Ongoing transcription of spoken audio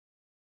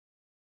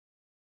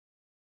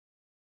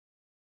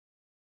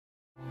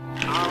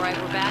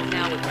right, we're back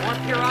now with more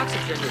Pure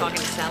Oxygen, talking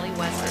to Sally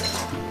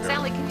Wesson.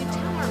 Sally, can you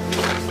tell our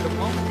viewers the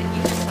moment that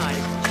you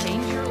decided to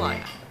change your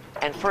life?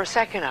 And for a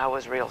second, I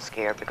was real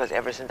scared because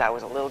ever since I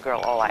was a little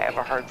girl, all I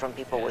ever heard from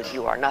people was,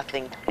 "You are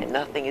nothing, and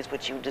nothing is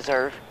what you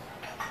deserve."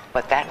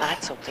 But that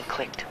night, something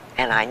clicked.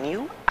 And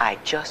I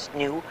just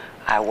knew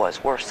I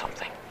was worth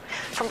something.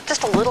 From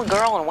just a little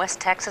girl in West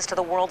Texas to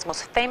the world's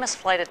most famous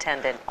flight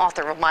attendant,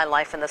 author of My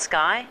Life in the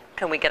Sky.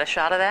 Can we get a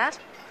shot of that?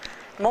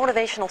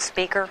 Motivational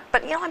speaker.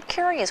 But, I'm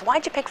curious,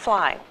 why'd you pick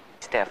flying?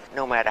 Steph,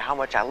 no matter how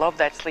much I love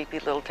that sleepy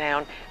little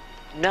town,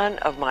 none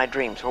of my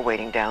dreams were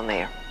waiting down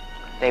there.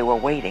 They were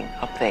waiting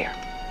up there.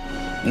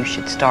 You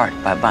should start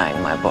by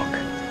buying my book.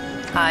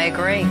 I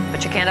agree,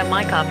 but you can't have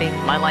my copy,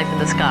 My Life in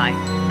the Sky.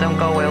 Don't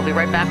go away. We'll be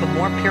right back with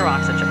more Pure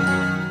Oxygen.